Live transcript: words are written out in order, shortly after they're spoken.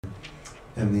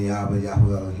Heavenly Abba,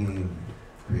 Yahweh Elohim,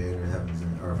 creator of heavens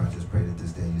and earth, I just pray that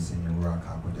this day you send your Ruach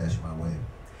HaKodesh my way.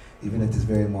 Even at this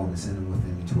very moment, send him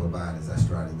within me to abide as I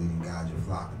strive to lead and guide your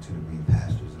flock into the green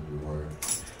pastures of your word.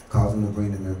 Cause them to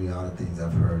bring to memory all the things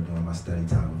I've heard during my study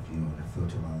time with you, and to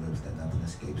filter my lips that nothing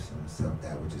escapes them except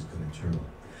that which is good and true.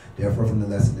 Therefore, from the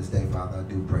lesson this day, Father, I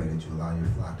do pray that you allow your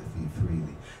flock to feed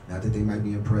freely. Not that they might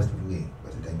be impressed with me,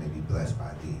 but that they may be blessed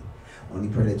by thee. Only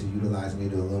pray that you utilize me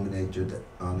to illuminate the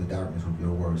darkness with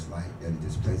your words light, that it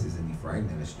displaces any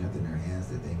frightening and strengthen their hands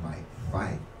that they might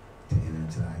fight to enter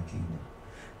into thy kingdom.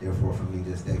 Therefore, for me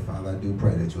this day, Father, I do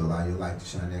pray that you allow your light to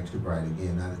shine extra bright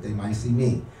again, not that they might see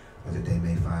me, but that they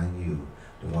may find you,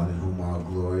 the one in whom all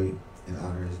glory and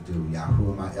honor is due.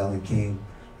 Yahuwah, my El and King,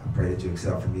 I pray that you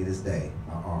accept from me this day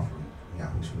my offering. In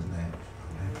Yahushua's name.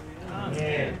 Amen.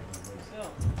 Amen.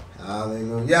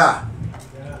 Hallelujah.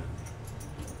 Yeah.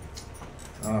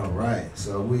 All right,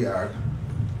 so we are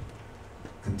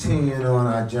continuing on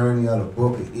our journey of the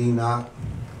book of Enoch.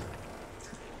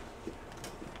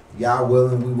 Yah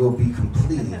willing, we will be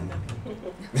completing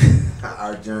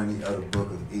our journey of the book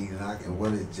of Enoch, and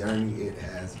what a journey it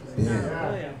has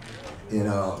been. You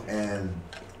know, and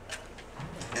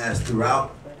as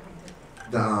throughout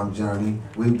the journey,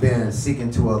 we've been seeking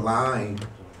to align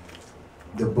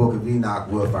the book of Enoch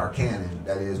with our canon,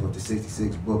 that is with the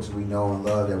 66 books we know and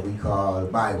love that we call the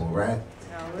Bible, right?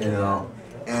 You know,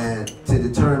 and to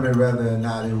determine whether or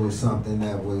not it was something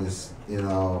that was, you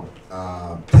know,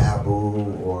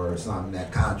 taboo or something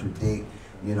that contradict,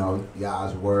 you know,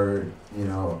 Yah's word, you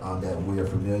know, that we're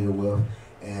familiar with.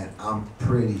 And I'm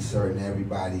pretty certain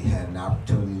everybody had an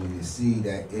opportunity to see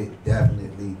that it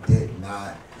definitely did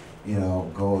not, you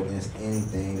know, go against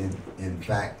anything. And in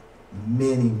fact,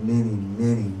 many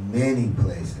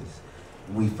places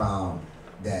we found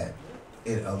that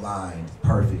it aligned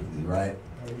perfectly, right?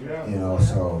 You know,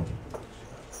 so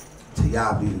to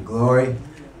Yah be the glory.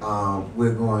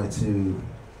 We're going to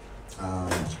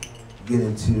get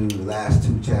into the last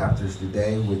two chapters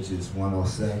today, which is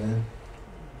 107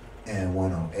 and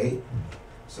 108.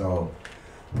 So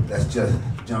let's just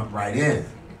jump right in.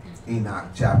 Enoch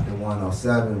chapter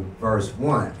 107 verse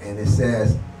 1, and it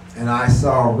says, "And I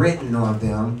saw written on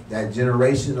them that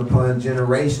generation upon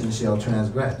generation shall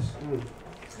transgress,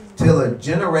 till a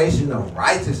generation of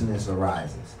righteousness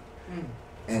arises,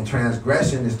 and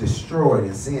transgression is destroyed,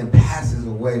 and sin passes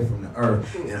away from the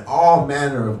earth, and all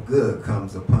manner of good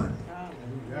comes upon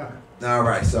it." All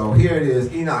right, so here it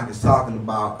is. Enoch is talking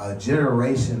about a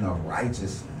generation of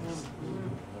righteousness,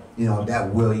 you know,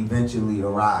 that will eventually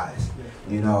arise,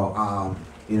 you know,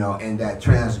 and that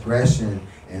transgression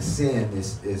and sin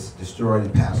is destroyed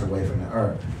and passed away from the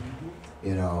earth,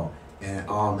 you know, and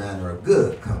all manner of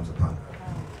good comes upon the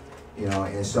earth, you know.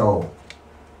 And so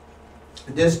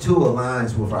this too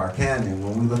aligns with our canon.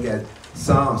 When we look at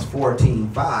Psalms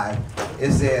 14:5,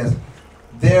 it says,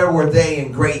 "There were they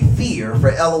in great fear,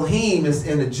 for Elohim is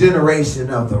in the generation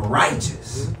of the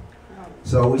righteous."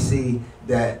 So we see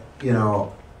that, you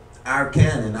know, our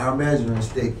canon, our measuring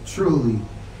stick truly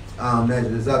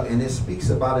measures up, and it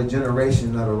speaks about a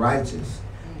generation of the righteous,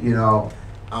 you know.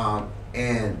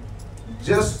 And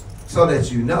just so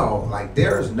that you know, like,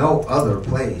 there is no other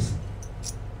place,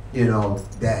 you know,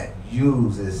 that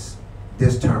uses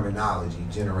this terminology,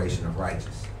 generation of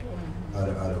righteous, of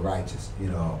the righteous, you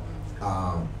know.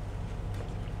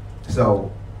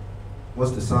 So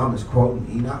what's the psalmist quoting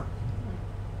Enoch?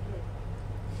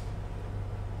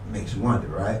 Makes you wonder,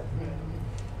 right?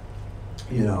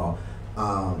 You know,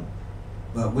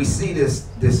 but we see this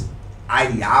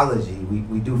ideology,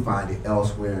 we do find it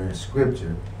elsewhere in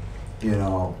scripture, you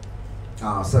know,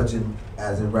 such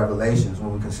as in Revelations.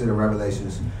 When we consider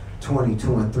Revelations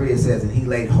 22:3, it says, "And he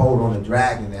laid hold on the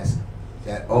dragon," that's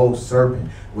that old serpent,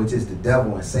 which is the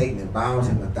devil and Satan, and bound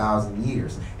him 1,000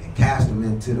 years, and cast him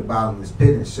into the bottomless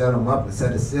pit, and shut him up, and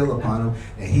set a seal upon him,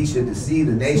 and he should deceive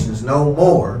the nations no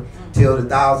more till the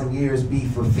 1,000 years be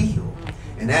fulfilled.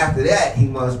 And after that, he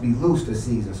must be loosed a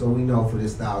season." So we know for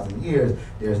this 1,000 years,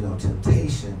 there's no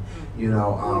temptation, you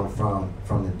know,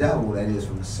 from the devil, that is,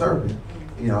 from the serpent,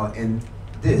 you know. And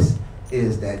this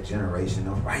is that generation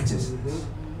of righteousness,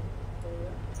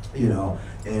 you know,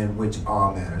 in which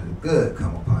all manner of good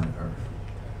come upon the earth.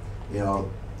 You know,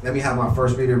 let me have my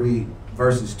first reader read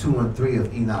verses 2 and 3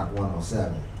 of Enoch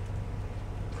 107.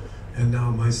 "And now,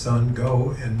 my son,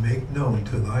 go and make known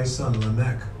to thy son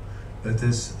Lamech that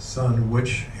this son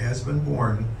which has been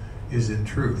born is in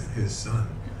truth his son,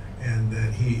 and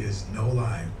that he is no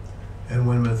lie. And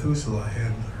when Methuselah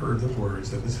had heard the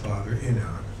words of his father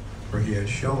Enoch, for he had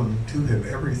shown to him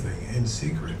everything in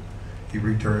secret, he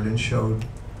returned and showed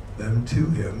them to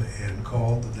him, and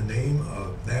called the name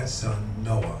of that son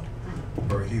Noah,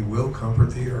 for he will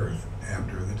comfort the earth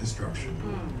after the destruction.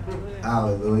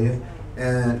 Hallelujah.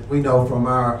 And we know from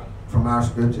our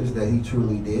scriptures that he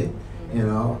truly did, you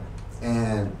know.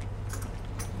 And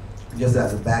just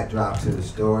as a backdrop to the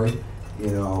story,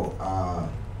 you know,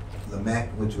 Lamech,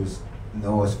 which was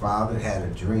Noah's father, had a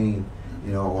dream,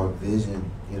 you know, or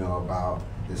vision, you know, about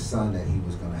the son that he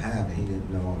was going to have, and he didn't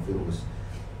know if it was,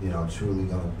 you know, truly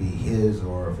going to be his,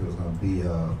 or if it was going to be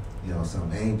you know,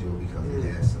 some angel, because it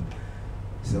had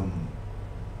some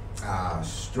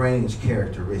strange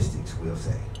characteristics, we'll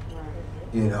say,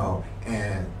 you know.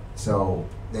 And so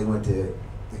they went to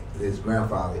his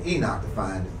grandfather Enoch to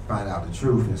find out the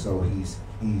truth, and so he's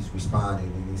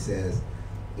responding, and he says,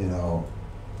 you know,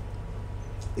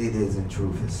 it is in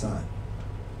truth his son,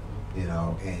 you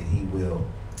know, and he will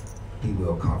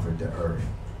comfort the earth.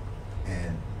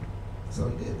 And so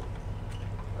he did,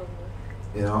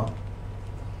 you know.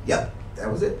 Yep, that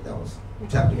was it. That was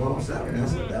chapter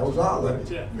 107. That was all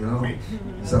of it, you know.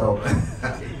 So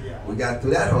we got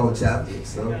through that whole chapter.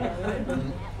 So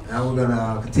now we're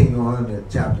gonna continue on to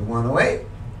chapter 108.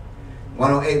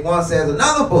 108:1 says,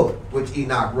 another book which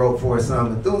Enoch wrote for his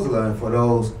son Methuselah, and for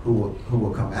those who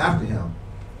will come after him,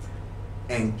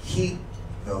 and keep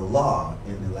the law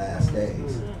in the last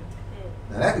days.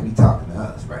 Now that could be talking to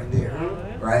us right there,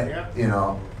 right? You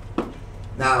know.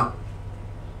 Now,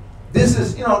 this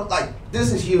is, you know, like,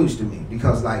 this is huge to me,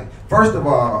 because, like, first of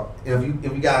all, if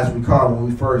you guys recall, when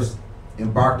we first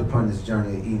embarked upon this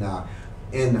journey of Enoch,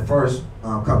 in the first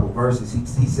couple of verses,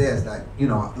 he says that, you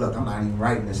know, look, I'm not even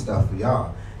writing this stuff for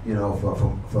y'all, you know,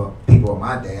 for people of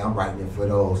my day. I'm writing it for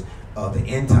those of the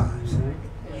end times,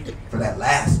 for that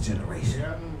last generation,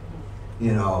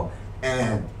 you know.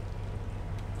 And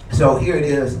so here it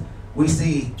is. We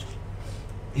see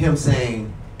him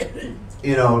saying,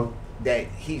 you know, that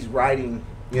he's writing,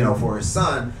 you know, for his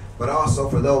son, but also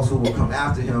for those who will come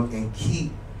after him and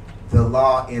keep the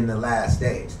law in the last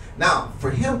days. Now,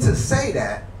 for him to say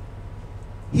that,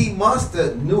 he must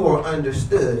have knew or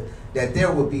understood that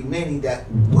there would be many that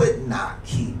would not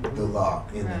keep the law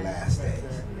in the last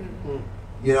days.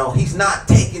 You know, he's not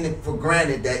taking it for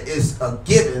granted that it's a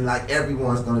given, like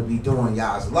everyone's going to be doing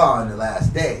Yah's law in the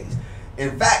last days.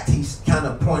 In fact, he's kind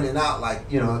of pointing out, like,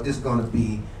 you know, it's going to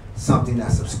be something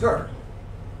that's obscure,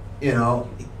 you know,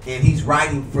 and he's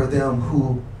writing for them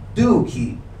who do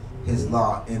keep his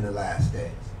law in the last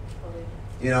days,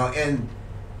 you know. And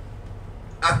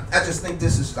I just think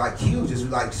this is, like, huge. It's,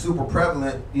 like, super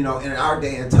prevalent, you know, in our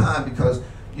day and time, because,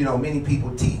 you know, many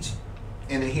people teach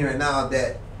in the here and now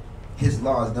that his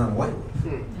law is done away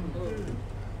with,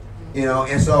 you know.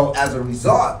 And so as a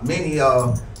result, many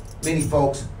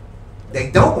folks, they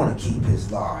don't want to keep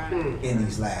his law in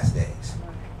these last days.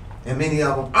 And many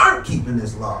of them aren't keeping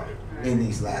this law in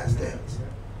these last days.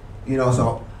 You know,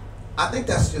 so I think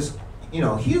that's just, you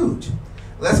know, huge.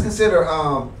 Let's consider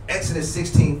Exodus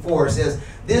 16:4. It says,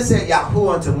 then said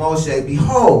Yahuwah unto Moshe,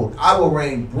 behold, I will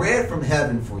rain bread from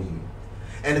heaven for you.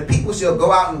 And the people shall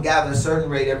go out and gather a certain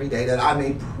rate every day, that I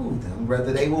may prove them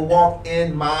whether they will walk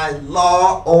in my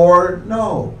law or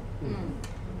no.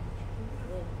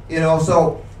 You know,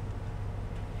 so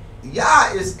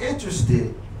Yah is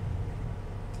interested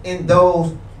in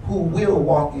those who will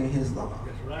walk in his law.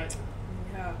 That's right.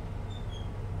 Yeah.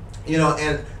 You know,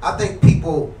 and I think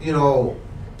people, you know,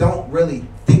 don't really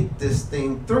think this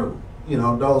thing through. You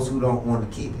know, those who don't want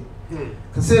to keep it.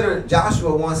 Consider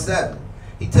Joshua 1:7.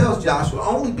 He tells Joshua,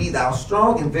 only be thou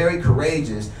strong and very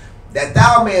courageous, that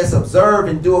thou mayest observe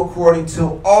and do according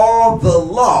to all the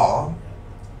law,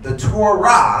 the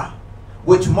Torah,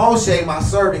 which Moshe my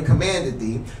servant commanded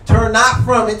thee. Turn not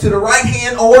from it to the right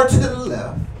hand or to the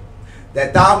left,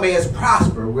 that thou mayest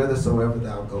prosper whithersoever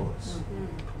thou goest.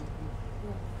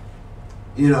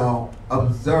 You know,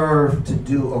 observe to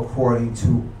do according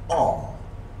to all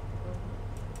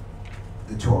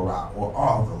the Torah, or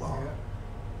all the law.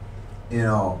 You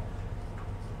know,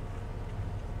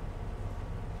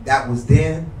 that was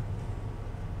then,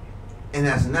 and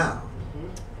that's now.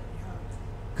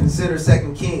 Consider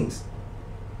 2 Kings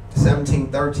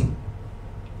 17:13.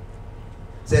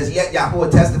 Says, yet Yahuwah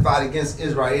testified against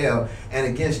Israel and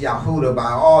against Yahudah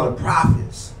by all the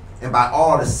prophets and by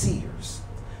all the seers,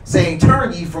 saying,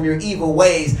 turn ye from your evil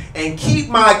ways and keep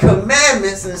my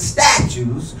commandments and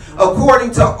statutes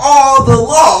according to all the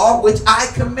law which I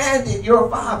commanded your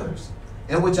fathers,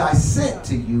 and which I sent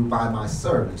to you by my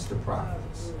servants the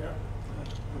prophets.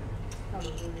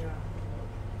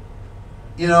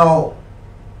 You know,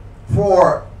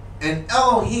 for an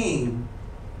Elohim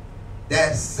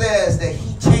that says that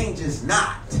he changes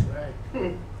not,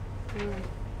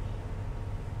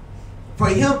 for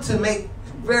him to make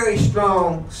very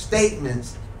strong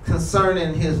statements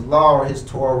concerning his law or his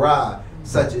Torah,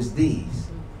 such as these,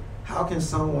 how can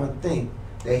someone think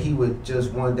that he would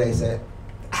just one day say,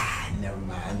 never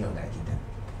mind, you don't gotta get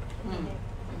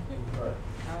that.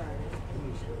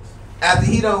 After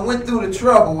he done went through the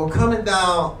trouble of coming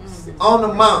down on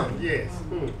the mountain. Yes.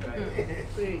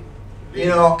 You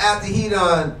know, after he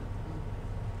done,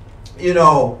 you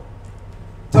know,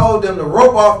 told them to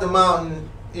rope off the mountain,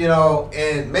 you know,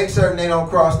 and make certain they don't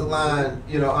cross the line,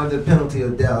 you know, under the penalty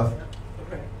of death.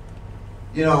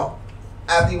 You know,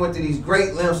 after he went to these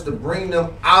great lengths to bring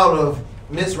them out of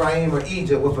Mizraim or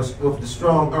Egypt with the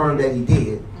strong arm that he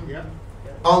did,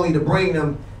 only to bring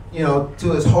them, you know,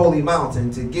 to his holy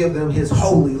mountain to give them his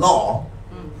holy law.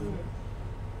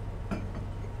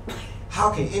 How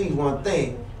can anyone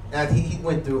think that he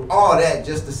went through all that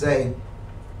just to say,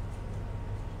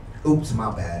 oops,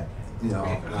 my bad, you know,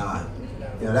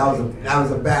 you know, that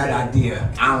was a bad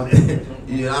idea. I don't think,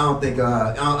 you know,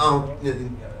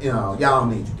 y'all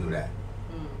don't need to do that.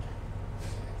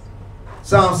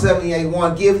 Psalm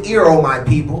 78:1, give ear, O my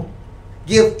people.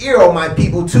 Give ear, O my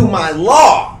people, to my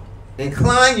law.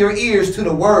 Incline your ears to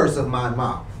the words of my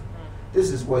mouth.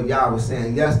 This is what Yah was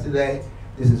saying yesterday.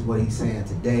 This is what he's saying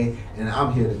today. And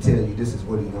I'm here to tell you this is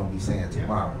what he's going to be saying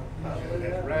tomorrow.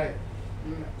 That's right.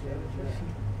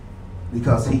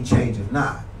 Because he changeth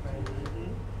not.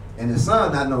 And the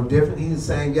son not no different. He's the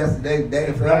same yesterday, today,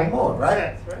 and forevermore,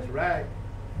 right? That's right.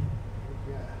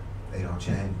 They don't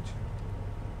change.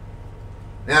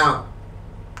 Now,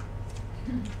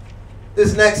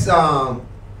 this next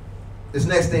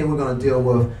thing we're going to deal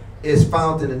with is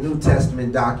found in the New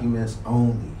Testament documents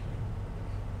only.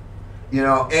 You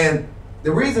know, and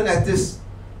the reason that this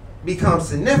becomes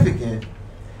significant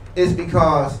is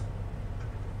because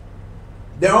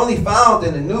they're only found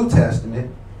in the New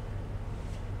Testament,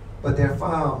 but they're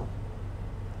found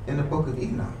in the book of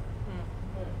Enoch.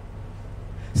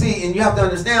 See, and you have to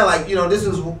understand, like, you know, this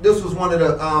was one of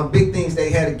the big things they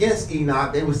had against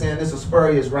Enoch. They were saying this was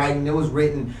spurious writing. It was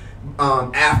written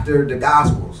after the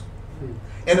Gospels.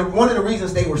 And one of the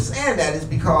reasons they were saying that is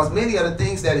because many of the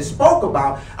things that it spoke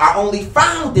about are only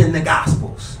found in the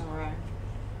Gospels. All right.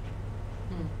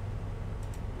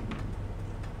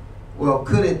 Well,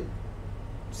 could it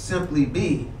simply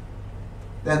be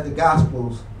that the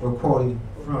Gospels were quoting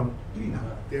from Enoch?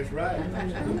 That's right.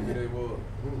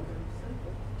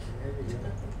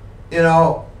 You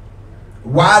know,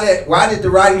 why did the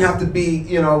writing have to be,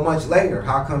 you know, much later?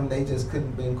 How come they just couldn't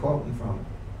have been quoting from it?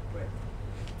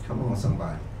 Come on,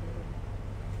 somebody.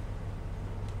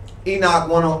 Enoch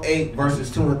 108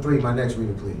 verses 2 and 3. My next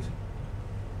reader, please.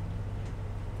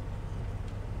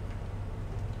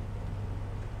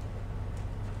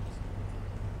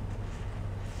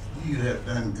 Ye who have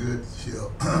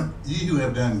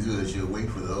done good shall wait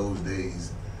for those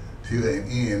days till an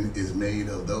end is made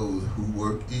of those who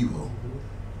work evil,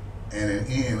 and an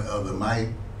end of the might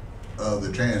of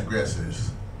the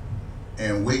transgressors.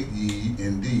 And wait ye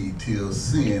indeed till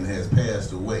sin has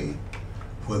passed away,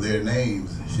 for their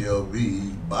names shall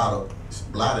be blotted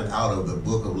out of the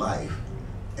book of life,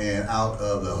 and out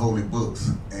of the holy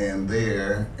books, and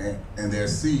their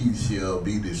seed shall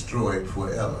be destroyed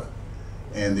forever,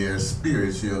 and their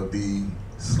spirit shall be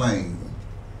slain,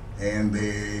 and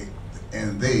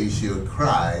they shall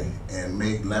cry and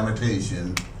make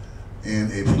lamentation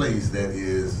in a place that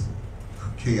is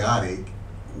chaotic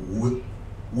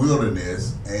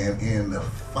wilderness, and in the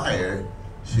fire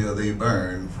shall they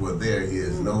burn, for there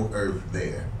is no earth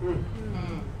there.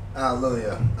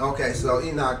 Hallelujah. Okay, so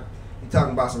Enoch, you're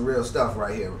talking about some real stuff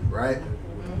right here, right?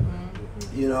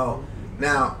 You know,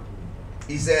 now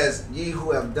he says, ye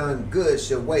who have done good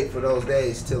shall wait for those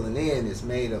days till an end is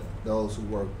made of those who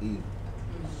work evil.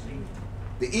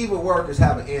 The evil workers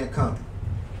have an end coming.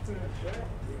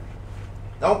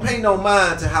 Don't pay no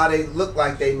mind to how they look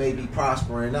like they may be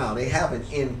prospering now. They have an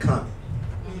end coming.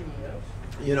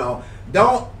 You know,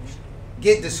 don't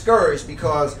get discouraged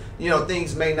because, you know,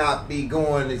 things may not be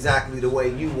going exactly the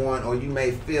way you want, or you may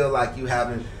feel like you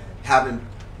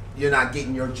you're not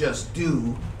getting your just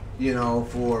due, you know,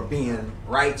 for being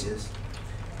righteous.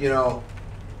 You know,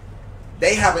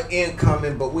 they have an end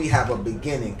coming, but we have a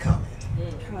beginning coming.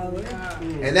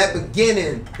 And that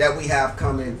beginning that we have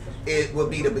coming, it will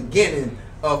be the beginning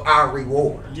of our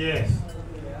reward. Yes.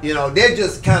 You know, they're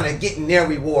just kind of getting their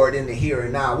reward in the here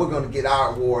and now. We're going to get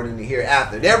our reward in the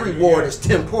hereafter. Their reward is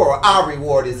temporal. Our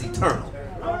reward is eternal.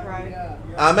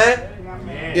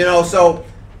 Amen? You know, so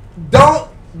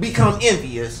don't become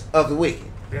envious of the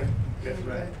wicked. That's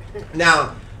right.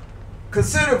 Now,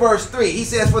 consider verse 3. He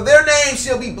says, for their names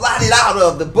shall be blotted out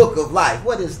of the book of life.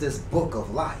 What is this book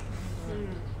of life?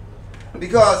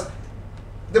 Because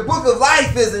the book of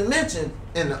life isn't mentioned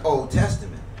in the Old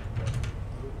Testament.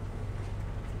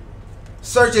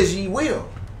 Search as ye will,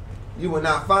 you will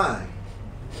not find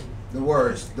the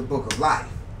words, the book of life,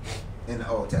 in the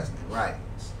Old Testament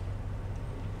writings.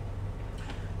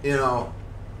 You know,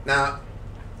 now,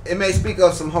 it may speak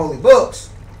of some holy books,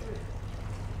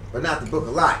 but not the book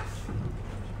of life.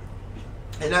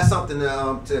 And that's something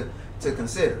to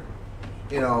consider.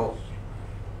 You know,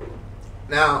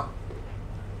 now,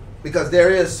 because there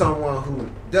is someone who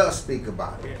does speak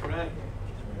about it.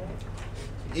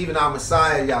 Even our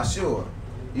Messiah, Yahshua,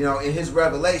 you know, in his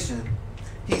revelation,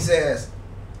 he says,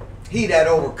 he that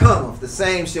overcometh, the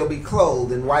same shall be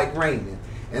clothed in white raiment.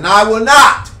 And I will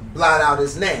not blot out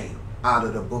his name out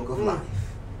of the book of life,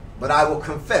 but I will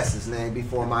confess his name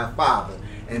before my Father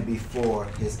and before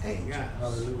his angels.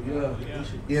 Hallelujah.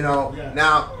 You know,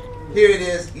 now, here it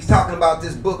is. He's talking about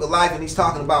this book of life, and he's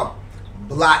talking about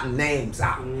blotting names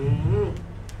out. You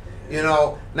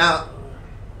know, now,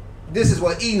 this is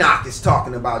what Enoch is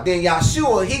talking about. Then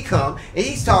Yahshua, he come, and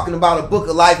he's talking about a book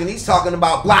of life, and he's talking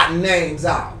about blotting names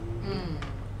out.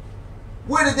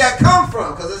 Where did that come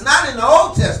from? Because it's not in the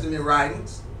Old Testament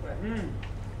writings.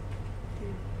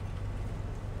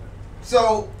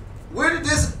 So, where did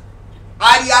this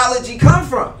ideology come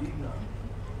from?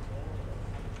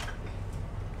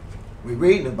 We're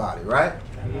reading about it, right?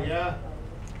 Yeah.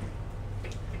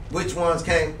 Which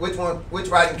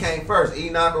writing came first,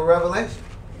 Enoch or Revelation?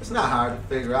 It's not hard to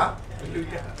figure out.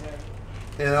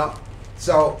 You know?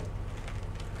 So,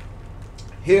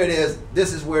 here it is.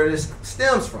 This is where this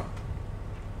stems from.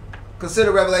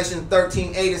 Consider Revelation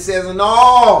 13:8. It says, and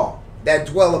all that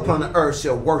dwell upon the earth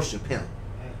shall worship him,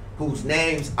 whose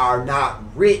names are not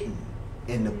written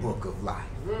in the book of life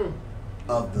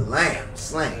of the Lamb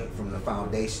slain from the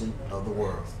foundation of the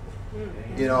world.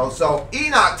 You know, so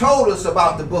Enoch told us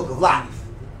about the book of life.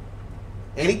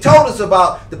 And he told us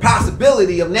about the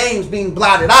possibility of names being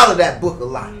blotted out of that book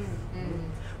of life.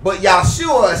 But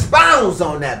Yahshua expounds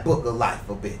on that book of life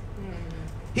a bit.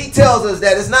 He tells us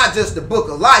that it's not just the book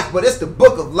of life, but it's the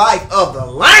book of life of the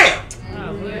Lamb.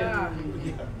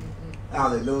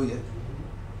 Hallelujah.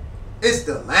 It's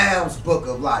the Lamb's book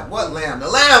of life. What Lamb? The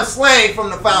Lamb slain from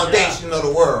the foundation of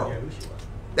the world.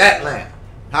 That Lamb.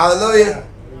 Hallelujah.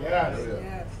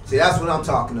 See, that's what I'm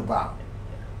talking about.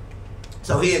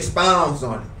 So he expounds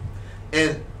on it.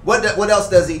 And what else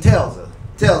does he tells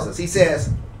us? He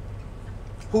says,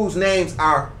 whose names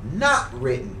are not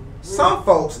written. Some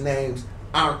folks' names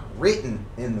aren't written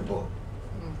in the book.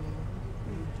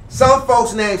 Some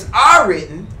folks' names are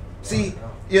written. See,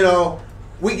 you know,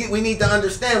 we need to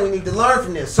understand, we need to learn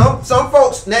from this. Some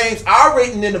folks' names are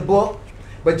written in the book,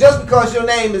 but just because your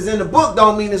name is in the book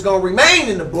don't mean it's going to remain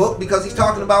in the book, because he's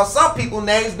talking about some people's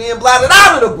names being blotted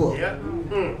out of the book.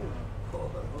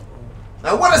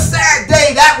 Now, what a sad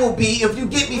day that will be if you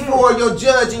get before your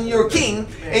judge and your king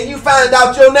and you find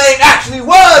out your name actually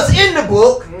was in the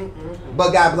book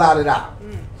but got blotted out.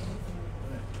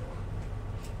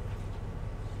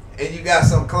 And you got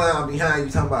some clown behind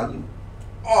you talking about you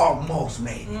almost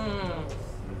made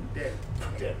it.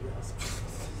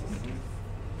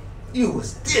 You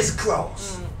was this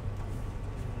close.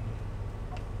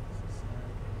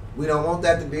 We don't want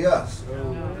that to be us.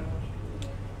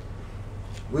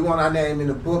 We want our name in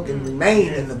the book and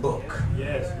remain in the book.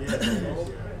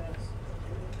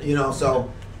 You know, so,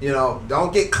 you know,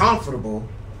 don't get comfortable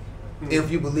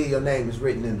if you believe your name is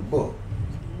written in the book.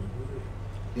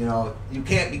 You know, you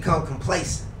can't become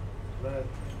complacent.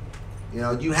 You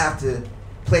know, you have to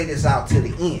play this out to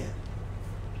the end.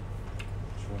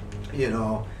 You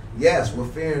know, yes,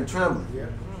 with fear and trembling.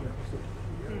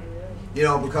 You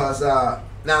know, because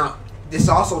now this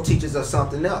also teaches us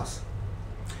something else.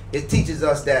 It teaches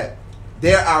us that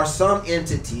there are some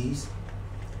entities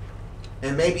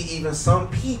and maybe even some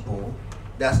people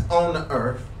that's on the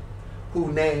earth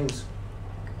whose names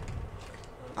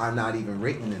are not even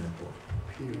written in the book.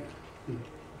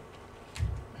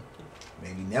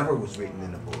 Maybe never was written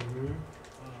in the book.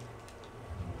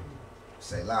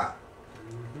 Say lot.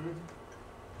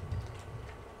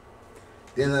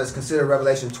 Then let's consider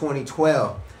Revelation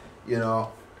 20:12. You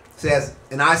know, says,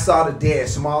 and I saw the dead,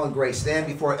 small and great, stand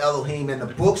before Elohim, and the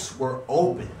books were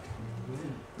opened.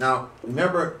 Now,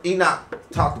 remember, Enoch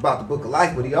talked about the book of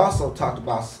life, but he also talked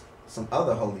about some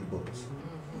other holy books.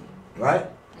 Right?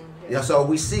 Yeah, so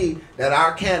we see that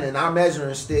our canon, our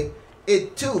measuring stick,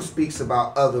 it too speaks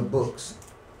about other books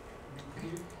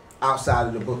outside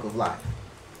of the book of life.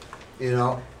 You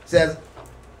know, it says,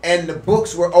 and the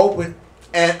books were opened,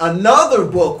 And another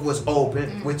book was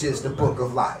opened, which is the book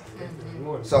of life.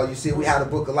 So you see, we have the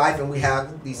book of life, and we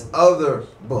have these other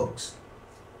books,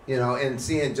 you know, and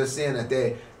seeing that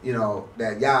they, you know,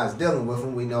 that Yah is dealing with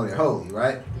them, we know they're holy,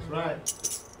 right? That's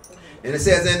right. And it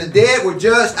says, and the dead were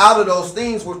judged out of those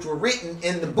things which were written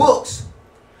in the books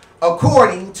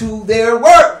according to their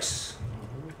works.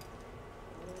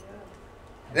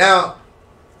 Now,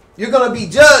 you're going to be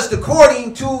judged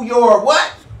according to your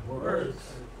what? Works.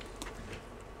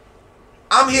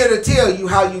 I'm here to tell you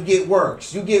how you get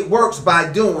works. You get works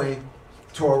by doing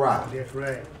Torah. That's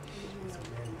right.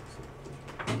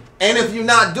 And if you're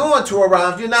not doing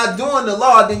Torah, if you're not doing the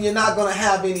law, then you're not going to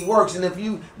have any works. And if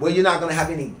you're not going to have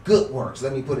any good works.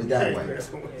 Let me put it that way.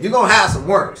 You're going to have some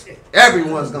works.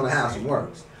 Everyone's going to have some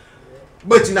works.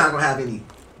 But you're not going to have any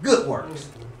good works.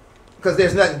 Because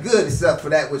there's nothing good except for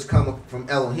that which comes from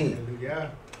Elohim.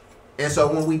 And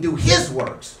so when we do his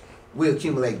works, we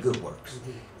accumulate good works.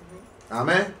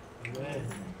 Amen? Amen.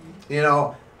 You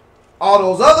know, all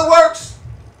those other works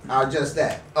are just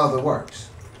that, other works.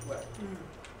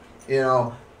 You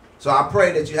know, so I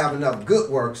pray that you have enough good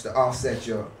works to offset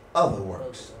your other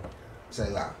works. Say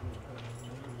loud.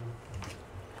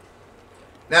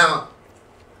 Now,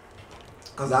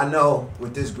 because I know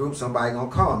with this group somebody going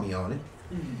to call me on it.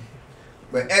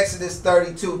 But Exodus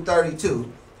 32:32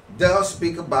 does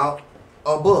speak about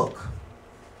a book.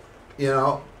 You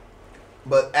know,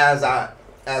 but as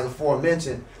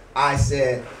aforementioned, I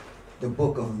said the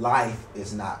book of life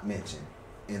is not mentioned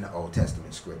in the Old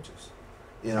Testament scriptures.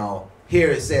 You know, here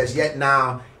it says, yet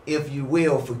now, if you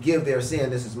will, forgive their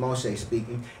sin. This is Moshe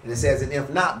speaking. And it says, and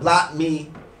if not, blot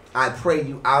me, I pray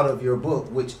you, out of your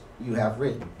book, which you have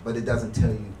written. But it doesn't tell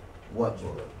you what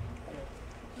book.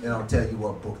 It don't tell you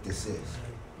what book this is.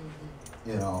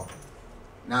 You know,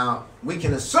 now, we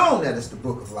can assume that it's the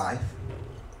book of life.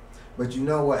 But you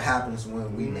know what happens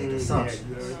when we make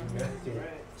assumptions.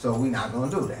 So we're not going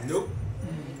to do that. Nope.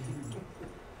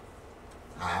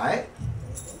 All right?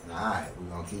 All right, we're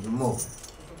going to keep it moving.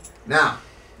 Now,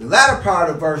 the latter part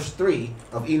of verse 3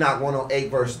 of Enoch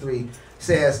 108 verse 3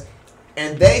 says,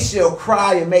 and they shall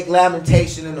cry and make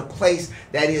lamentation in a place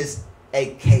that is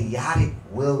a chaotic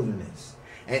wilderness.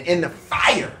 And in the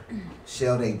fire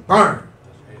shall they burn,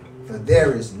 for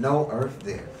there is no earth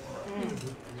there.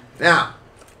 Now,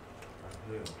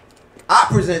 I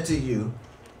present to you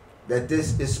that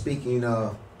this is speaking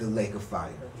of the lake of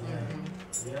fire.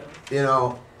 You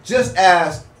know, just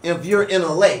as if you're in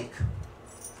a lake,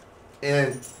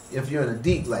 and if you're in a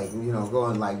deep lake, you know,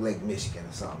 going like Lake Michigan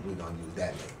or something, we're going to use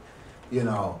that lake. You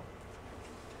know,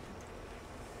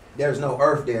 there's no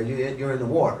earth there. You're in the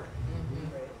water.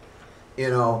 You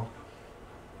know,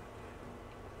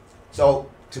 so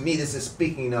to me, this is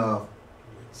speaking of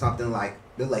something like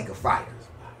the lake of fire.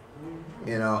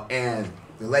 You know, and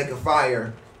the lake of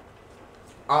fire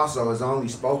also is only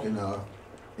spoken of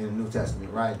in the New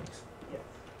Testament writings.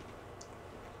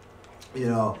 You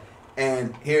know,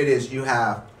 and here it is. You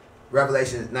have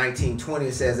Revelation 19:20.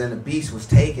 It says, and the beast was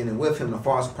taken, and with him the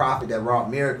false prophet that wrought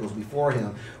miracles before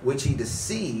him, which he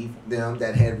deceived them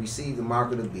that had received the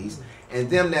mark of the beast, and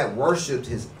them that worshipped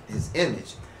his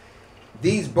image.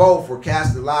 These both were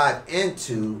cast alive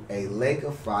into a lake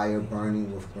of fire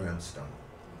burning with brimstone.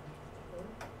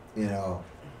 You know,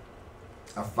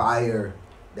 a fire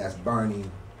that's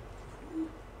burning,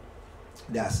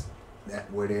 that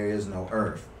where there is no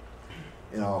earth.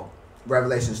 You know,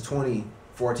 Revelations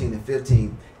 20:14 and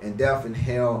 15, and death and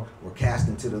hell were cast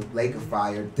into the lake of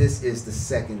fire. This is the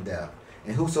second death.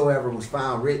 And whosoever was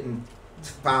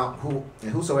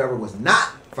whosoever was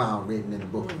not found written in the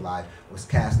book of life was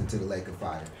cast into the lake of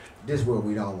fire. This is where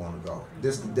we don't want to go.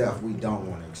 This is the death we don't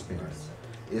want to experience.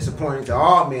 It's appointed to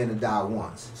all men to die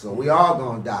once. So we all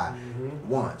going to die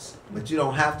once. But you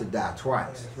don't have to die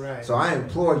twice. That's right. So I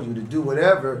implore you to do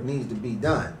whatever needs to be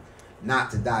done, not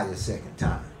to die your second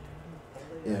time.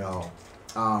 You know,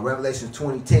 Revelation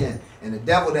 20:10, and the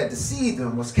devil that deceived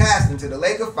them was cast into the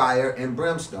lake of fire and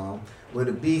brimstone, where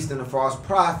the beast and the false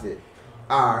prophet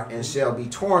are and shall be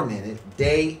tormented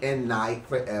day and night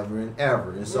forever and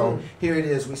ever. And so here it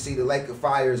is. We see the lake of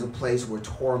fire is a place where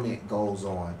torment goes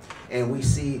on. And we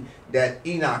see that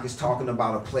Enoch is talking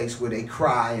about a place where they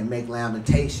cry and make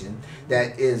lamentation.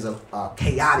 That is a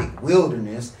chaotic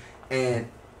wilderness. And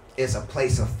it's a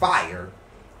place of fire,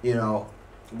 you know,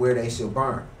 where they shall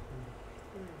burn.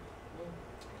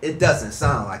 It doesn't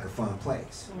sound like a fun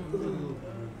place.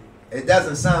 It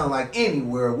doesn't sound like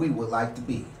anywhere we would like to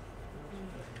be.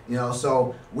 You know,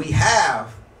 so we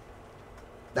have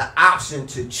the option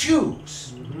to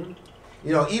choose.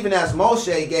 You know, even as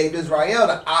Moshe gave Israel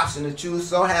the option to choose,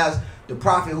 so has the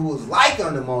prophet who was like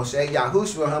unto Moshe,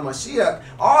 Yahushua HaMashiach,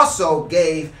 also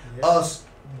gave us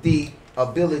the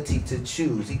ability to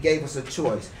choose. He gave us a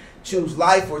choice. Choose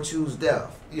life or choose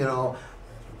death. You know,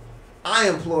 I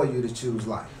implore you to choose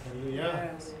life.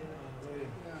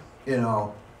 You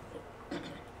know.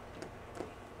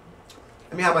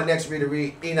 Let me have my next reader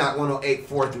read Enoch 108,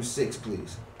 4 through 6,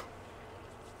 please.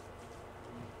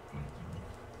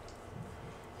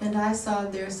 And I saw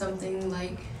there something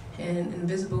like an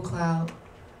invisible cloud,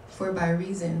 for by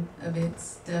reason of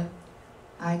its depth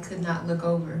I could not look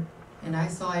over. And I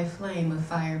saw a flame of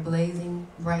fire blazing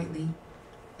brightly,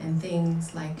 and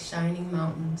things like shining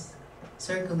mountains,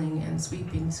 circling and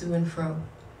sweeping to and fro.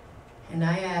 And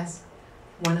I asked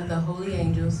one of the holy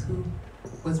angels who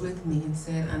was with me, and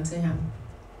said unto him,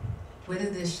 What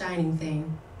is this shining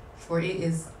thing? For it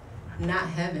is not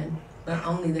heaven, but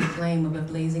only the flame of a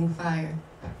blazing fire,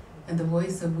 and the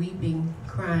voice of weeping,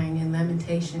 crying, and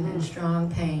lamentation, and strong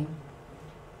pain.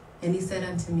 And he said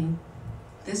unto me,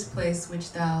 This place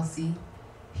which thou see,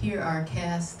 here are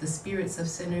cast the spirits of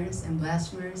sinners and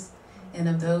blasphemers, and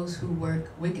of those who work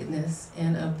wickedness,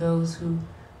 and of those who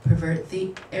pervert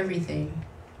everything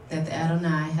that the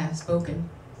Adonai hath spoken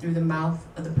through the mouth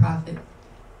of the prophet,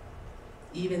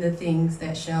 even the things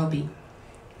that shall be.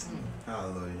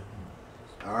 Hallelujah.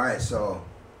 All right, so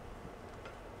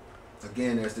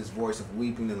again, there's this voice of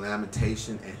weeping and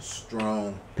lamentation and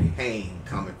strong pain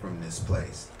coming from this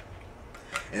place.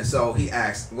 And so he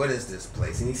asks, what is this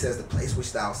place? And he says, the place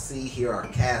which thou see, here are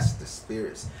cast the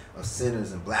spirits of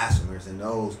sinners and blasphemers, and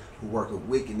those who work with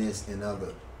wickedness, and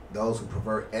those who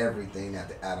pervert everything that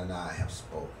the Adonai have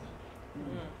spoken.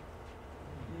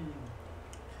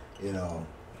 You know,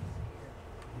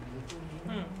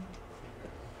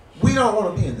 we don't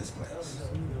want to be in this place.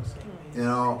 You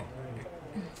know,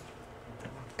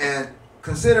 and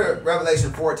consider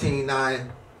Revelation 14,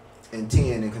 9 and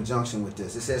 10 in conjunction with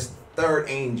this. It says, third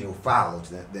angel followed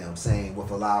them, saying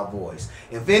with a loud voice,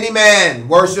 If any man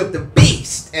worship the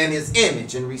beast and his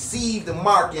image, and receive the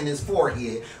mark in his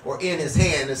forehead or in his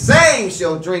hand, the same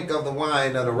shall drink of the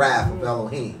wine of the wrath of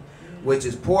Elohim, which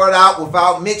is poured out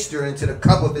without mixture into the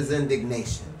cup of his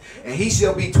indignation. And he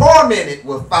shall be tormented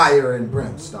with fire and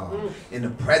brimstone in the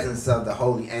presence of the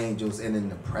holy angels and in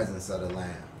the presence of the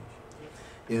Lamb.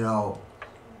 You know,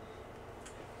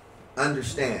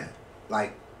 understand,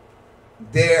 like,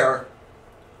 there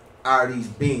are these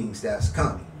beings that's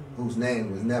coming whose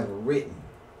name was never written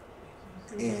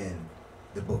in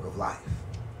the book of life.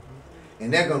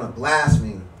 And they're going to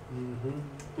blaspheme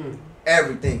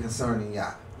everything concerning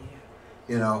Yah.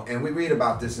 You know, and we read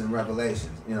about this in Revelation,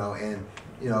 you know, and,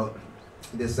 you know,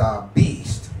 this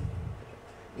beast,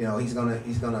 you know, he's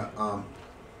gonna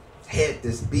head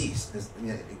this beast. This, you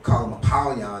know, they call him a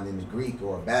Apollyon in the Greek,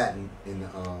 or a Abaddon in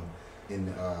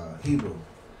the Hebrew.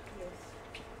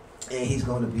 And he's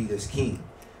going to be this king,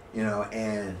 you know,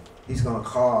 and he's going to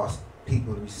cause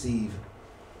people to receive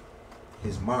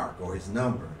his mark or his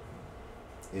number,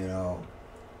 you know.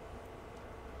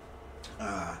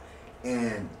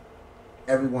 And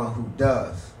everyone who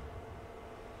does,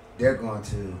 they're going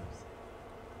to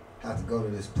have to go to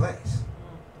this place.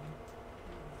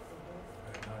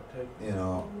 You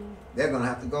know, they're going to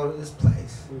have to go to this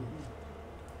place.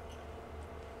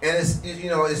 And it's, you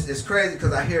know, it's crazy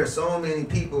because I hear so many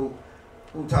people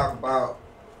who talk about,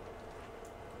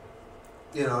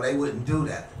 you know, they wouldn't do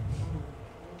that.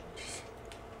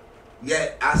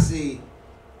 Yet I see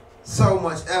so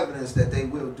much evidence that they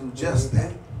will do just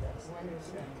that.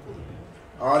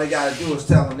 All they got to do is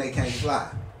tell them they can't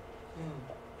fly.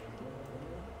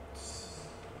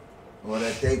 Or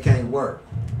that they can't work.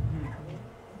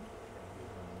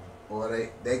 Or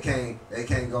they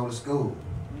can't go to school.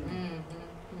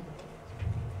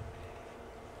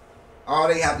 All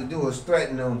they have to do is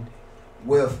threaten them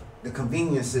with the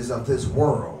conveniences of this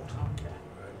world.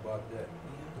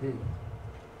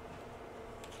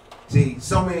 See,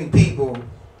 so many people,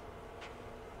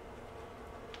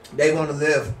 they want to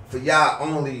live for Yah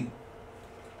only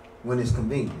when it's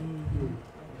convenient.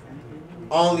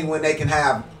 Only when they can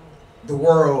have the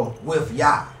world with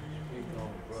Yah.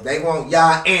 They want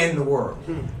Yah and the world.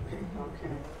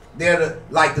 They're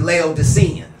like the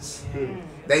Laodiceans.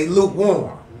 They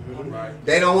lukewarm.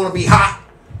 They don't want to be hot.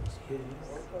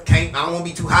 I don't want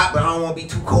to be too hot, but I don't want to be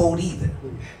too cold either.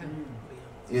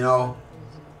 You know,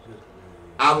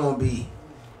 I want to be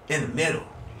in the middle.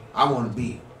 I want to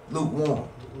be lukewarm.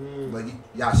 But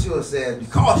Yahshua says,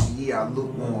 because ye are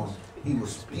lukewarm, he will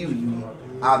spew you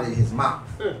out of his mouth.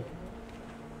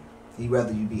 He'd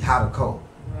rather you be hot or cold.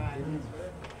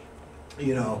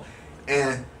 You know,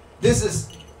 and this is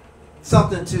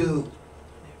something to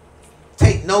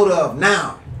take take note of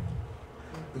now.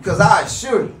 Because I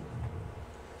assure you,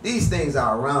 these things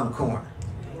are around the corner.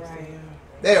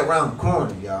 They're around the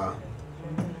corner, y'all.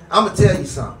 I'm going to tell you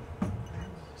something.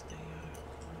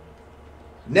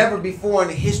 Never before in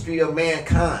the history of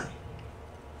mankind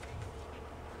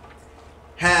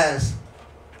has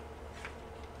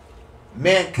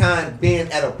mankind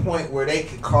been at a point where they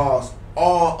could cause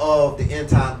all of the end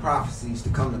time prophecies to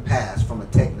come to pass from a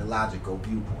technological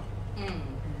viewpoint.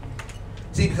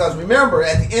 See, because remember,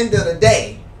 at the end of the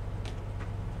day,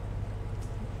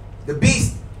 the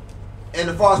beast and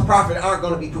the false prophet aren't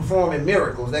going to be performing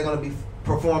miracles. They're going to be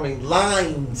performing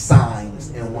lying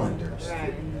signs and wonders.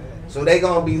 So they're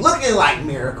going to be looking like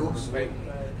miracles,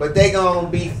 but they're going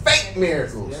to be fake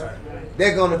miracles.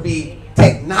 They're going to be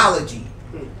technology,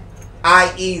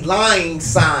 i.e. lying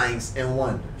signs and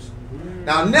wonders.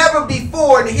 Now, never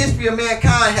before in the history of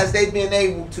mankind has they been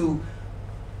able to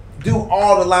do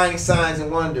all the lying signs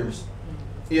and wonders,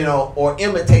 you know, or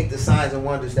imitate the signs and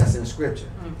wonders that's in Scripture.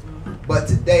 But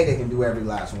today they can do every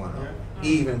last one of them,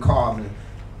 even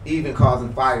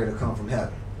causing fire to come from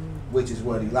heaven, which is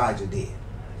what Elijah did.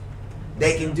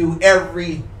 They can do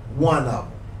every one of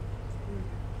them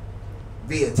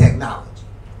via technology.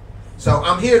 So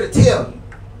I'm here to tell you,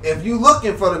 if you're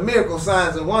looking for the miracle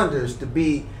signs and wonders to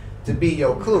be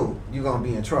your clue, you're going to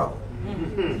be in trouble.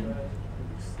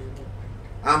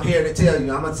 I'm here to tell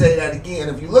you, I'm going to say that again.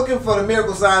 If you're looking for the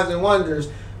miracle signs and wonders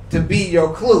to be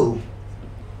your clue,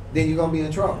 then you're going to be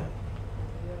in trouble.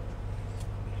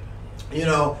 You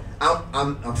know,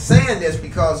 I'm saying this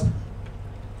because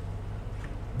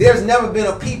there's never been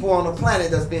a people on the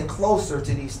planet that's been closer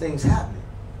to these things happening.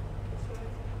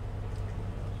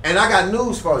 And I got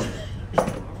news for you.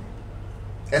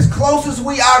 As close as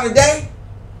we are today,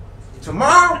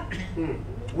 tomorrow,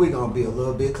 we're going to be a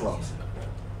little bit closer.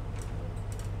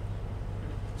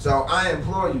 So I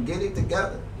implore you, get it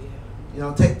together. You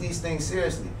know, take these things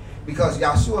seriously. Because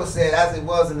Yahshua said, as it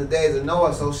was in the days of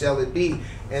Noah, so shall it be.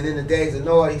 And in the days of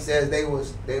Noah, he says they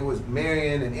was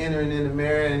marrying and entering into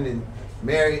marrying and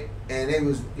married, and they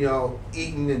was, you know,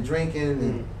 eating and drinking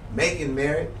and making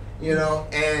merry, you know,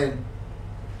 and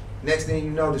next thing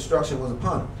you know, destruction was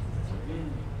upon them.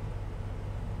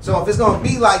 So if it's going to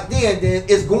be like then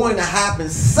it's going to happen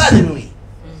suddenly.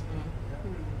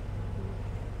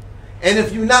 And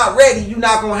if you're not ready, you're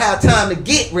not going to have time to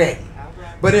get ready.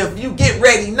 But if you get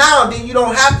ready now, then you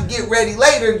don't have to get ready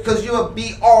later because you'll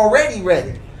be already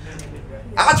ready.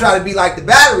 I try to be like the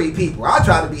battery people. I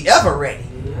try to be ever ready.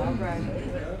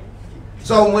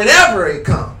 So whenever it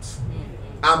comes,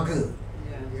 I'm good.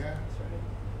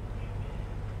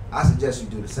 I suggest you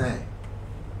do the same.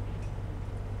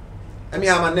 Let me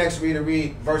have my next reader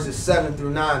read verses 7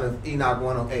 through 9 of Enoch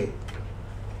 108.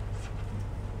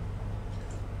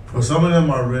 For some of them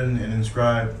are written and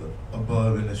inscribed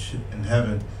above in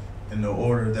heaven in the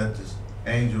order that the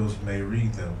angels may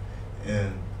read them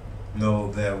and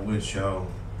know that which shall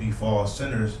befall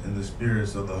sinners in the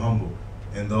spirits of the humble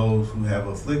and those who have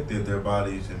afflicted their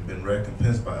bodies and been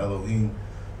recompensed by Elohim,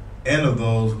 and of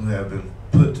those who have been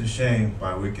put to shame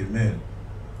by wicked men,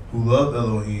 who love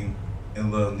Elohim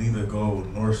and love neither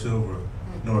gold nor silver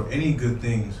nor any good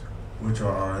things which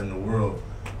are in the world,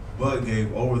 but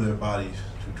gave over their bodies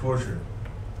to torture,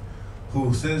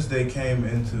 who since they came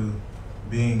into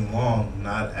being long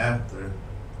not after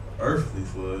earthly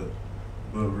flood,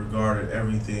 but regarded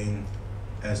everything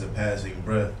as a passing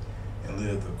breath, and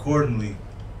lived accordingly,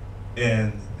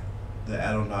 and the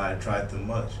Adonai tried them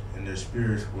much, and their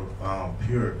spirits were found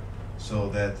pure, so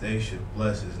that they should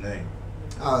bless his name.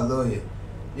 Hallelujah.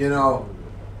 You know,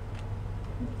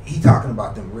 he talking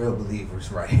about them real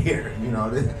believers right here. You know,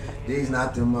 these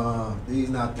not them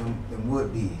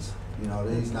would-be's. You know,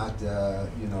 these not the,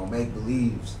 you know,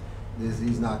 make-believes.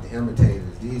 These not the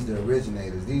imitators. These the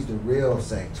originators. These the real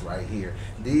saints right here.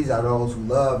 These are those who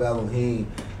love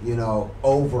Elohim, you know,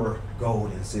 over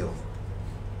gold and silver.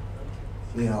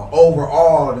 You know, over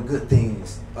all the good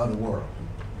things of the world.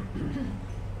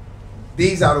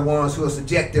 These are the ones who will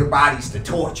subject their bodies to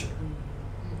torture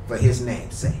for his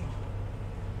name's sake.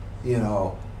 You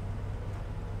know,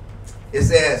 it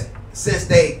says, since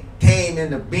they came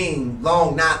into being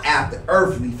long not after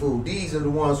earthly food, these are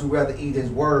the ones who rather eat his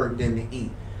word than to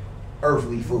eat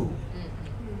earthly food.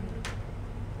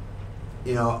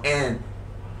 You know, and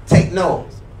take note,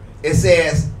 it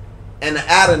says, and the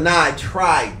Adonai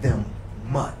tried them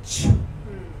much.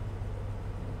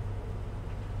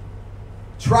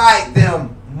 Tried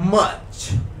them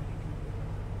much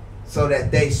so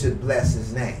that they should bless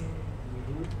his name.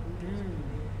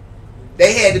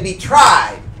 They had to be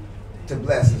tried to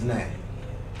bless his name.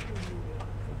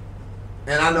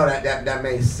 And I know that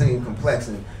may seem complex,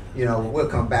 and we'll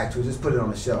come back to it. Just put it on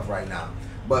the shelf right now.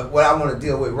 But what I want to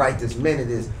deal with right this minute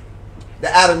is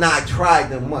the Adonai tried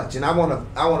them much, and I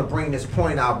want to bring this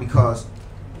point out because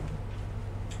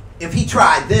if he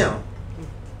tried them,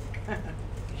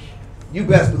 you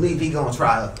best believe he gonna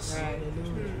try us. Right.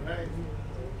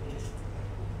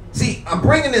 See, I'm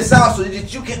bringing this out so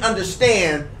that you can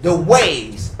understand the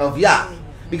ways of Yah.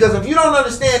 Because if you don't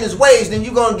understand his ways, then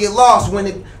you're going to get lost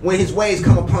when his ways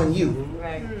come upon you.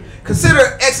 Right.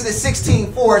 Consider Exodus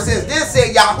 16:4. It says, Then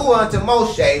said Yahuwah unto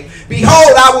Moshe,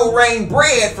 Behold, I will rain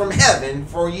bread from heaven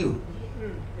for you.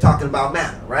 Talking about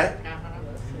manna, right?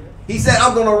 He said,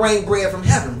 I'm going to rain bread from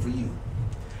heaven for you.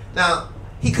 Now,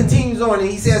 he continues on and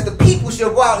he says, the people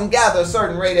shall go out and gather a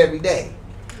certain rate every day.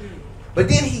 But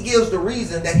then he gives the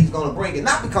reason that he's going to bring it.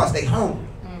 Not because they're hungry.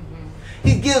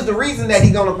 He gives the reason that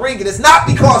he's going to bring it. It's not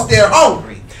because they're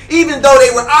hungry. Even though they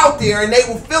were out there and they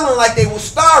were feeling like they were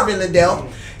starving to death,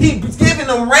 he's giving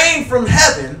them rain from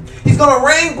heaven. He's going to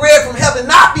rain bread from heaven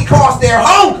not because they're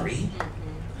hungry,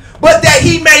 but that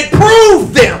he may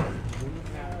prove them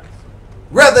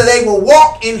whether they will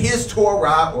walk in his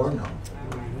Torah or no.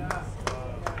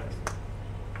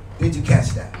 Did you catch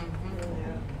that?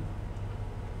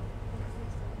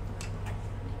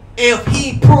 If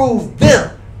he proved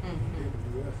them,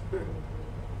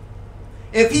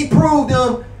 if he proved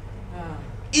them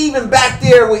even back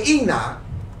there with Enoch,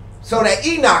 so that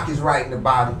Enoch is writing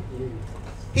about it,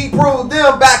 he proved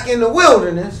them back in the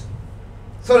wilderness,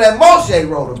 so that Moshe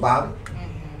wrote about it.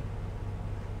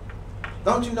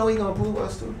 Don't you know he's going to prove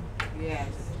us too? Yes.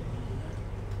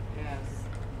 Yes.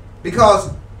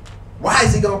 Because why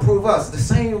is he going to prove us? The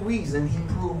same reason he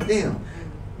proved them.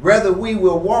 Whether we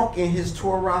will walk in his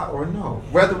Torah or no.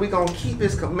 Whether we're going to keep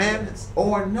his commandments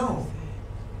or no.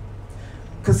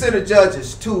 Consider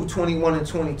Judges 2:21 and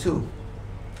 22.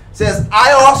 It says,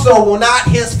 I also will not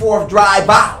henceforth drive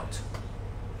out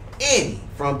any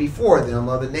from before them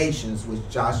of the nations which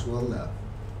Joshua left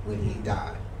when he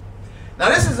died. Now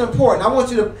this is important. I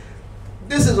want you to,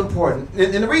 this is important.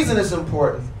 And the reason it's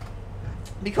important,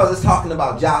 because it's talking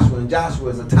about Joshua, and Joshua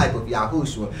is a type of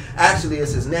Yahushua. Actually,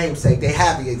 it's his namesake. They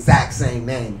have the exact same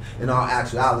name in all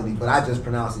actuality, but I just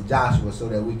pronounce it Joshua so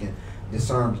that we can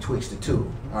discern betwixt the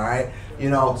two. All right?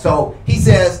 So he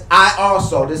says, I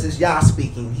also, this is Yah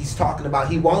speaking. He's talking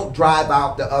about he won't drive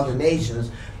out the other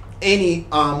nations any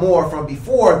more from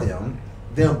before them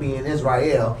being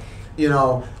Israel,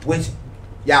 which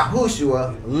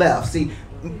Yahushua left. See,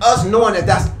 us knowing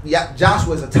that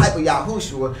Joshua is a type of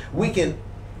Yahushua, we can,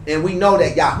 and we know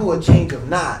that Yahuwah changeth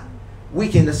not. We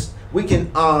can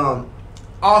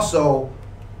also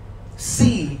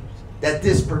see that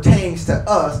this pertains to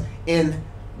us in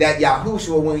that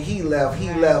Yahushua, when he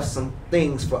left some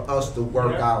things for us to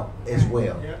work out as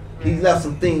well. He left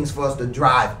some things for us to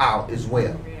drive out as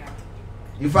well.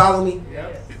 You follow me?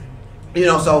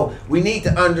 So we need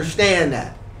to understand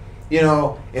that.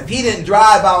 If he didn't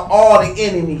drive out all the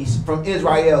enemies from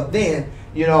Israel, then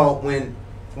when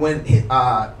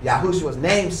Yahushua's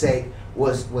namesake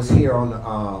was here on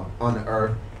the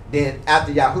earth, then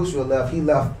after Yahushua left,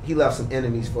 he left some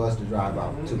enemies for us to drive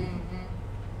out too.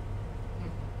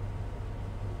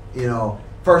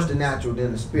 First the natural,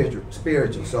 then the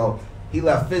spiritual. So he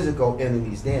left physical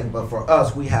enemies then, but for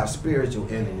us, we have spiritual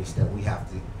enemies that we have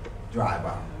to drive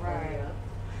out. Right.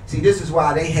 See, this is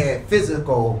why they had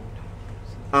physical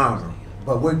armor,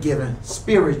 but we're given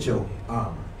spiritual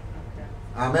armor.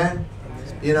 Amen.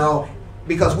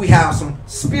 Because we have some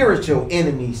spiritual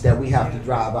enemies that we have to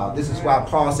drive out. This is why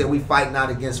Paul said we fight not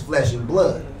against flesh and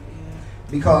blood.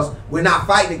 Because we're not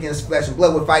fighting against flesh and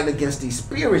blood, we're fighting against these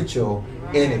spiritual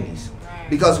enemies.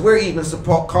 Because we're even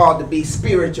called to be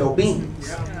spiritual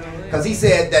beings. Because he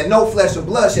said that no flesh or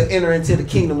blood shall enter into the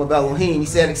kingdom of Elohim. He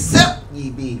said, except ye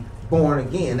be born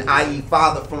again, i.e.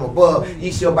 Father from above,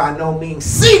 ye shall by no means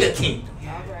see the kingdom.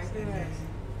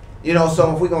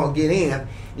 So if we're going to get in,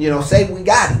 say we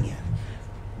got in,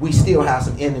 we still have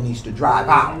some enemies to drive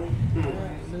out.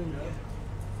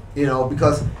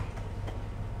 Because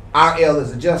our El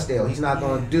is a just El. He's not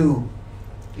going to do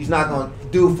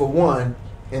for one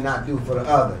and not do for the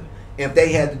other. If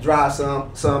they had to drive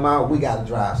some out, we got to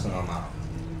drive some out.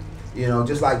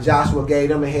 Just like Joshua gave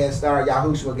them a head start,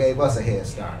 Yahushua gave us a head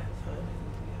start.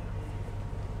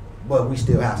 But we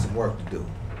still have some work to do.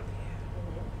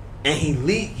 And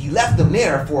he left them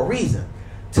there for a reason,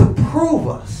 to prove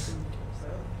us.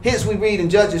 Hence we read in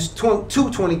Judges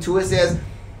 2:22, it says,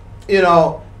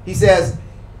 he says,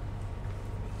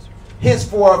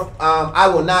 henceforth, I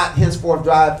will not henceforth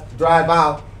drive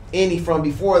out any from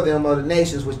before them of the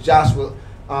nations which Joshua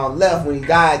left when he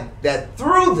died, that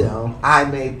through them I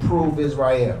may prove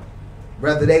Israel,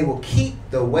 whether they will keep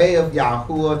the way of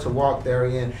Yahuwah to walk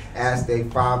therein as their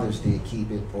fathers did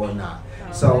keep it or not.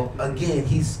 So again,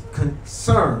 he's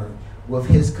concerned with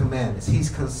his commandments. He's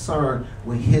concerned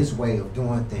with his way of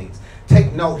doing things.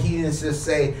 Take note, he didn't just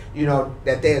say,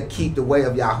 that they'll keep the way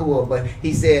of Yahuwah, but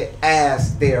he said,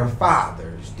 as their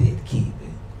fathers did keep it.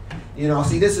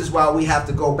 See, this is why we have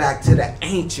to go back to the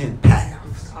ancient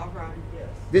paths. All right.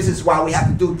 This is why we have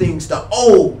to do things the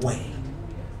old way.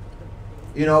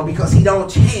 Because he don't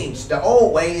change. The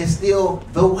old way is still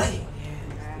the way.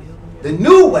 The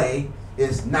new way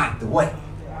is not the way.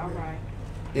 All right.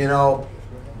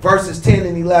 Verses 10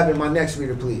 and 11, my next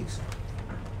reader, please.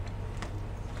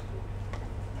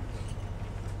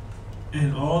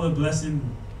 And all the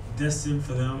blessing destined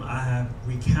for them I have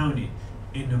recounted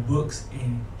in the books,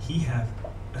 and he hath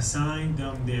assigned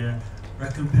them their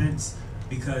recompense,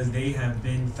 because they have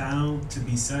been found to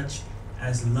be such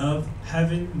as love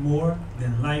heaven more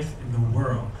than life in the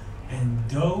world. And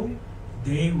though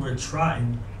they were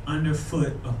trodden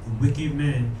underfoot of the wicked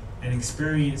men, and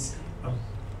experienced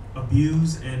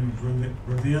abuse and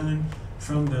revealing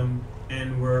from them,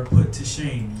 and were put to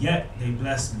shame, yet they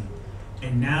blessed me.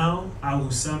 And now I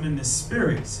will summon the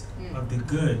spirits of the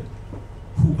good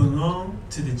who belong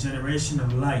to the generation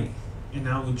of light, and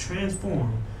I will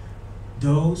transform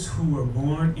those who were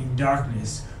born in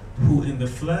darkness, who in the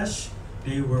flesh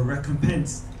they were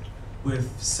recompensed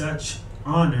with such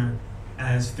honor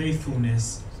as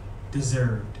faithfulness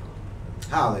deserved.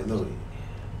 Hallelujah.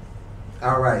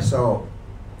 All right, so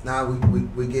now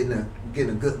we're getting a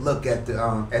good look at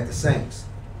the saints.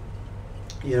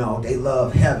 They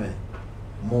love heaven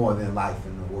more than life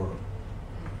in the world.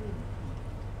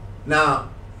 Now,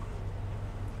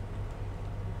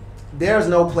 there's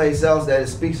no place else that it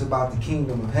speaks about the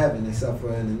kingdom of heaven except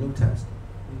for in the New Testament.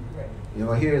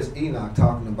 Here's Enoch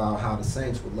talking about how the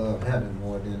saints would love heaven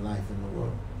more than life in the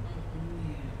world.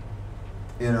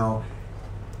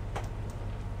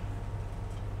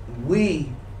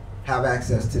 We have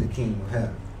access to the kingdom of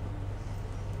heaven.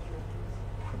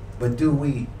 But do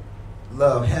we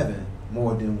love heaven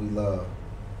more than we love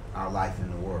our life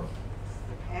in the world?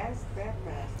 Ask that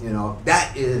question.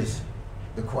 That is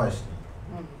the question.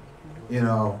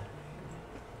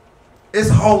 It's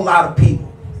a whole lot of people.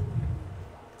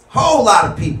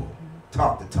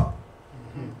 Talk the talk.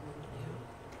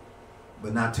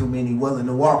 But not too many willing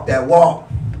to walk that walk.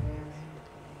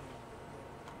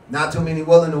 Not too many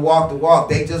willing to walk the walk.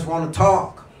 They just want to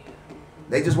talk.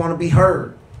 They just want to be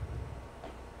heard.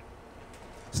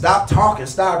 Stop talking.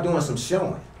 Start doing some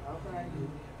showing.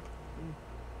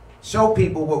 Show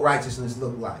people what righteousness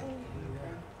look like.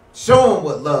 Show them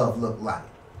what love look like.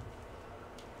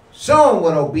 Show them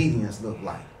what obedience look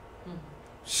like.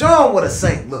 Show them what a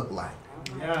saint look like.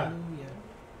 Yeah.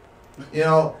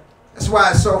 That's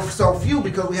why it's so few,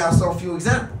 because we have so few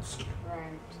examples.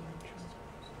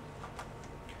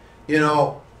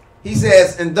 He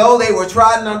says, and though they were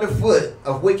trodden underfoot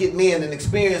of wicked men and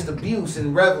experienced abuse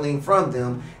and reveling from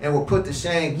them and were put to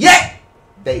shame, yet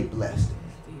they blessed him.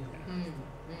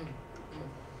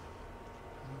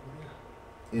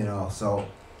 So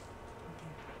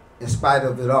in spite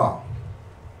of it all,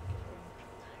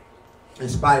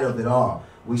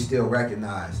 we still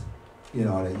recognize,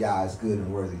 that Yah is good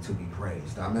and worthy to be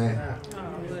praised. Amen.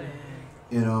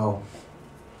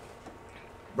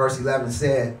 Verse 11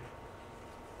 said,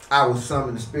 I will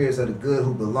summon the spirits of the good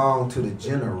who belong to the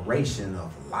generation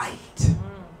of light.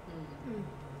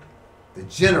 The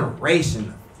generation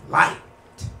of light.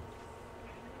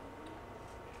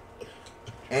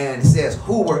 And it says,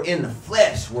 who were in the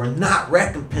flesh were not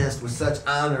recompensed with such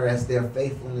honor as their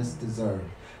faithfulness deserved.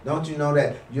 Don't you know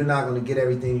that you're not going to get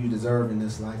everything you deserve in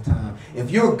this lifetime? If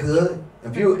you're good,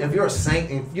 if you're a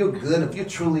saint, if you're good, if you're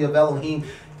truly of Elohim,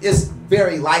 it's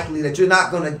very likely that you're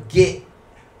not going to get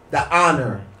the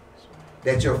honor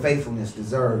that your faithfulness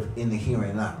deserves in the here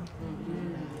and now.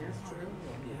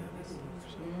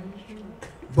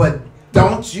 But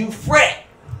don't you fret,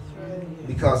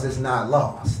 because it's not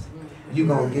lost. You're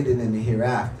going to get it in the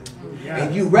hereafter.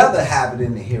 And you rather have it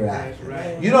in the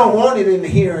hereafter. You don't want it in the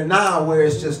here and now where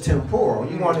it's just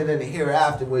temporal. You want it in the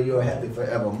hereafter where you're happy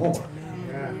forevermore.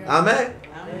 Amen?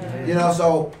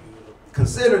 So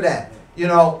consider that.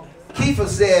 Kepha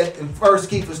said in 1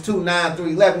 Kepha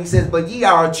 2:9-11, he says, but ye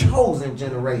are a chosen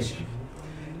generation.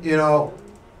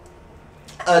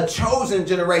 A chosen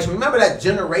generation. Remember that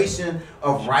generation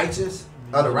of the righteous?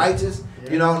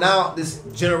 Now this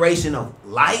generation of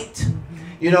light,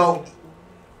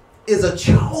 is a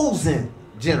chosen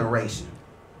generation.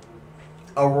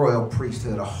 a royal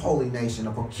priesthood, a holy nation,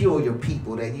 a peculiar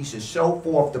people, that ye should show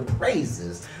forth the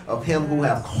praises of him who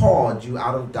have called you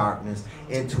out of darkness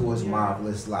into his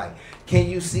marvelous light. Can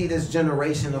you see this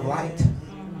generation of light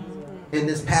in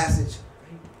this passage?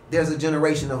 There's a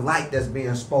generation of light that's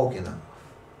being spoken of.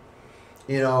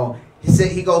 You know,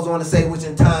 he goes on to say, which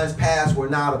in times past were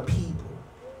not a people,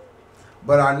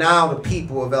 but are now the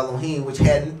people of Elohim, which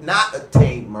had not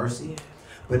attained mercy,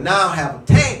 but now have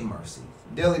obtained mercy.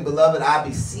 Dearly beloved, I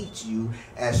beseech you,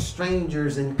 as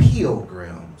strangers and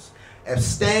pilgrims,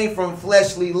 abstain from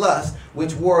fleshly lusts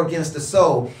which war against the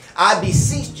soul. I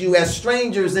beseech you, as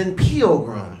strangers and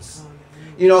pilgrims.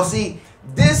 You know, see,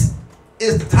 this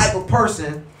is the type of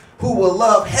person who will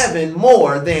love heaven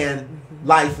more than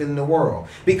life in the world,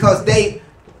 because they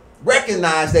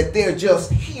recognize that they're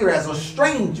just here as a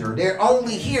stranger. They're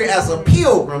only here as a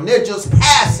pilgrim. They're just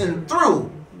passing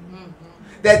through.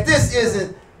 That this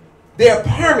isn't their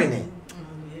permanent.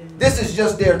 This is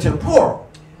just their temporal.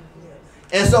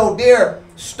 And so they're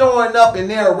storing up and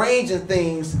they're arranging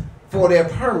things for their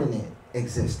permanent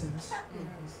existence.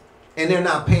 And they're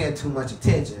not paying too much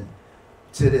attention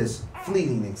to this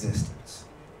fleeting existence.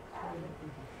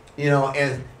 You know,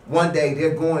 and one day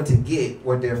they're going to get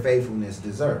what their faithfulness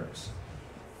deserves.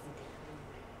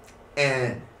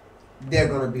 And they're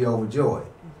going to be overjoyed.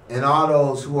 And all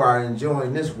those who are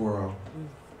enjoying this world,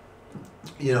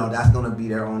 you know, that's going to be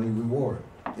their only reward,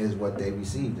 is what they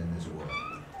received in this world.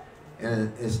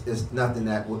 And it's nothing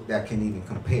that can even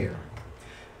compare.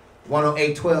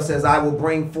 108:12 says, I will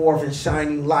bring forth in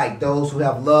shining light those who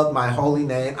have loved my holy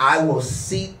name. I will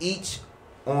seat each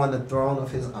on the throne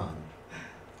of his honor.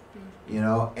 You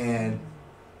know, and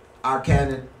our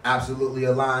canon absolutely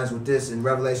aligns with this. In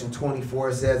Revelation 24,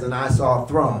 it says, and I saw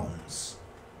thrones,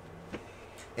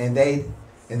 and they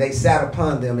sat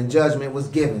upon them, and judgment was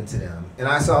given to them. And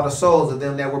I saw the souls of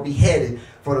them that were beheaded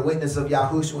for the witness of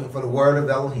Yahushua and for the word of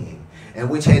Elohim, and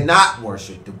which had not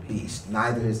worshipped the beast,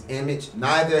 neither his image,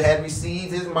 neither had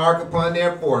received his mark upon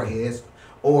their foreheads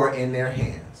or in their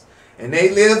hands. And they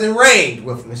lived and reigned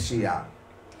with Mashiach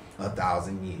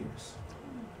 1,000 years.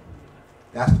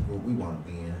 That's the group we want to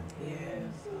be in. Yes.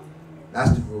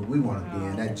 That's the group we want to be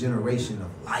in, that generation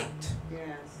of light.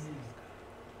 Yes.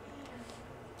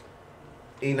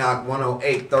 Enoch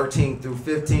 108:13 through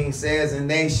 15 says,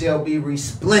 and they shall be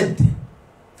resplendent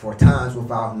for times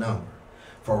without number.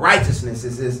 For righteousness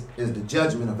is the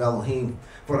judgment of Elohim.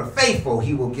 For the faithful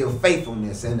he will give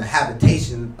faithfulness and the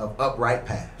habitation of upright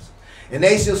paths. And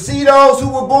they shall see those who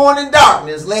were born in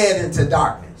darkness led into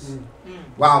darkness,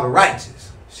 while the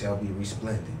righteous shall be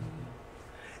resplendent.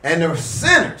 And the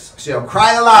sinners shall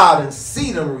cry aloud and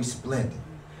see them resplendent.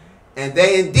 And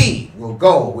they indeed will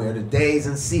go where the days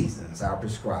and seasons are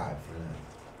prescribed for them.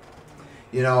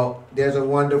 You know, there's a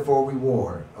wonderful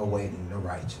reward awaiting the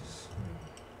righteous.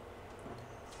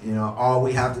 You know, all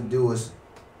we have to do is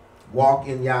walk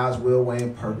in Yah's will, way,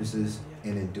 and purposes,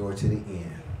 and endure to the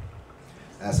end.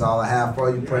 That's all I have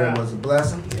for you. Prayer was a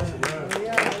blessing.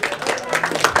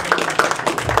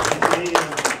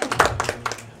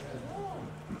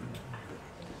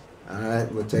 All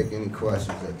right, we'll take any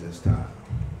questions at this time.